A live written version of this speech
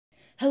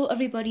Hello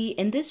everybody,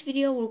 in this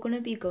video we're going to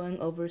be going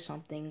over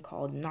something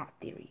called knot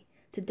theory.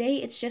 Today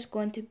it's just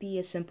going to be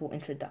a simple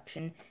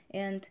introduction,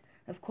 and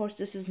of course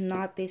this is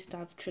not based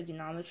off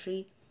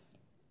trigonometry.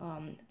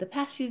 The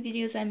past few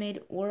videos I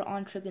made were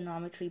on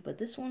trigonometry, but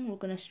this one we're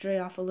going to stray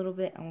off a little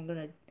bit and we're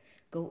going to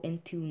go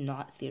into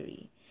knot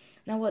theory.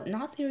 Now what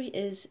knot theory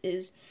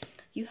is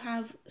you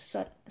have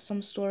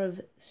some sort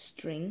of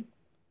string.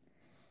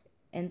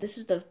 And this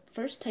is the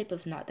first type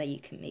of knot that you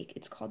can make.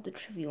 It's called the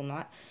trivial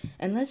knot.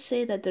 And let's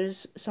say that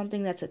there's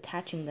something that's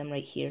attaching them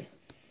right here.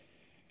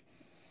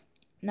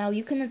 Now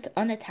you can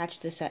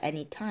unattach this at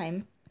any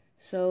time.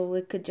 So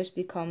it could just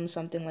become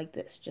something like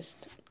this,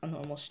 just a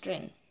normal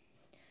string.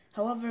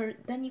 However,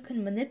 then you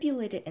can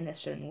manipulate it in a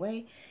certain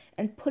way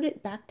and put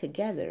it back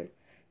together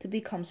to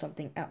become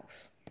something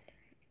else.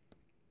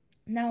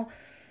 Now,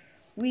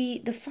 we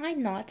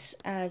define knots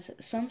as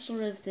some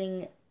sort of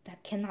thing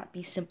that cannot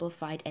be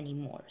simplified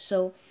anymore.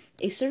 So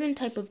a certain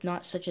type of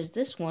knot, such as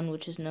this one,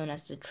 which is known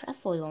as the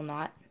trefoil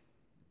knot,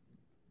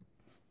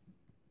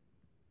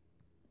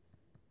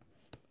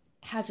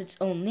 has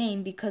its own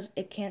name because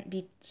it can't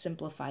be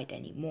simplified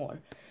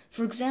anymore.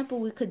 For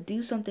example, we could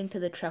do something to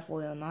the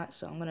trefoil knot,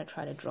 so I'm going to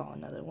try to draw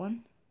another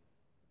one.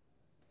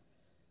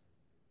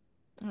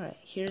 Alright,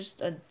 here's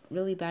a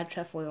really bad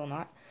trefoil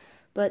knot,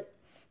 but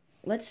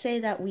let's say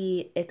that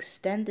we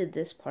extended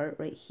this part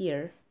right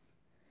here,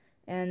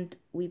 and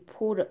we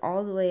pulled it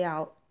all the way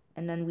out,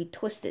 and then we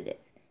twisted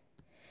it.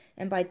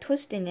 And by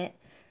twisting it,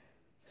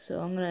 so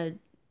I'm going to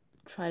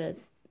try to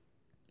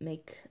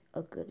make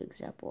a good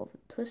example of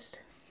a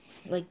twist,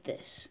 like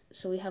this.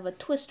 So we have a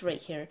twist right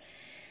here,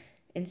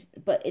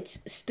 but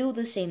it's still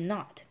the same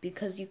knot,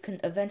 because you can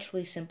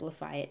eventually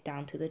simplify it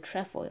down to the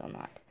trefoil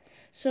knot.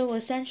 So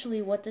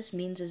essentially what this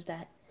means is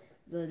that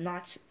the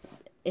knots,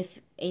 if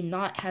a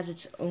knot has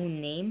its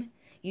own name,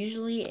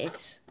 usually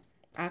it's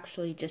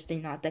actually just a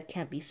knot that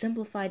can't be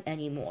simplified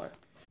anymore.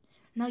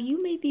 Now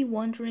you may be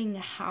wondering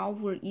how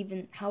we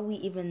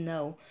even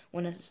know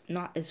when a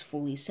knot is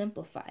fully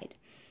simplified.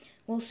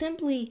 Well,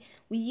 simply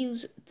we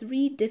use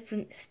 3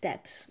 different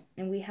steps,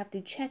 and we have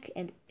to check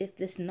if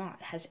this knot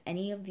has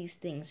any of these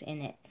things in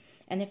it,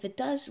 and if it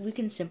does, we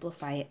can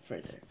simplify it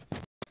further.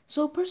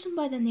 So a person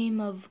by the name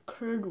of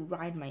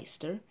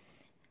Meister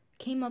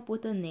came up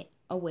with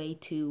a way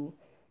to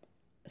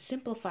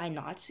simplify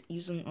knots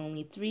using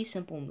only 3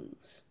 simple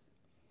moves.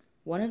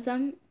 One of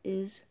them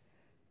is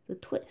the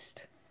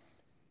twist.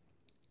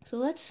 So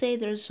let's say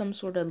there's some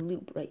sort of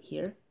loop right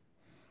here,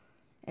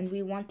 and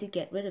we want to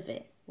get rid of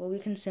it. Well, we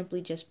can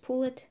simply just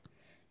pull it,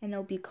 and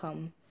it'll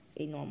become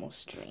a normal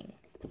string.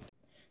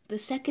 The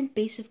second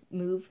basic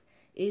move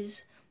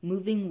is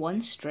moving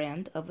one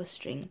strand of a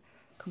string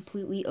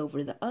completely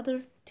over the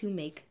other to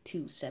make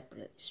 2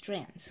 separate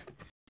strands.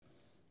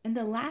 And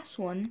the last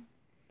one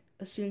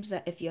assumes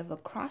that if you have a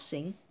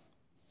crossing,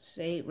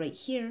 say right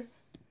here,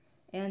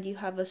 and you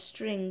have a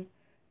string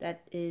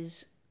that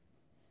is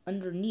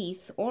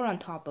underneath or on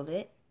top of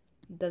it,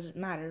 doesn't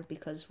matter,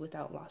 because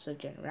without loss of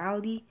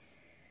generality,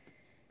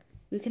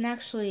 we can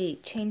actually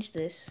change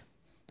this,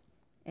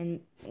 and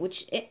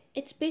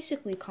it's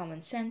basically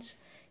common sense.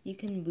 You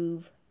can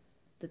move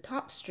the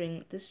top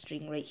string, this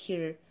string right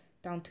here,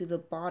 down to the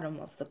bottom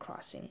of the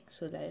crossing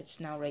so that it's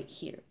now right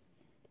here.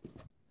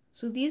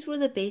 So these were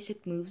the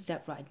basic moves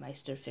that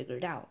Meister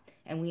figured out,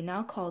 and we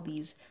now call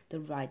these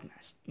the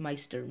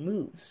Meister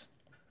moves.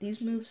 These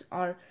moves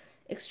are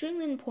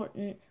extremely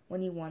important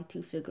when you want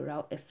to figure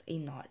out if a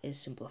knot is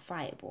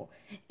simplifiable,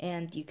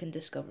 and you can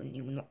discover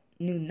new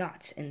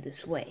knots in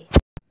this way.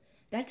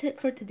 That's it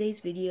for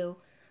today's video.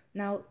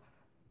 Now,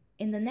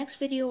 in the next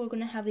video, we're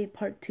going to have a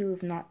part 2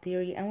 of knot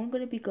theory, and we're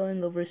going to be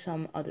going over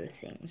some other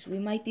things. We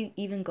might be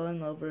even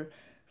going over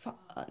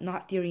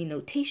knot theory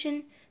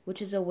notation,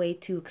 which is a way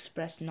to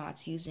express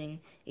knots using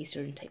a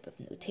certain type of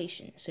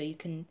notation. So you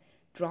can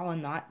draw a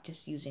knot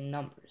just using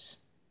numbers.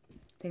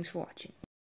 Thanks for watching.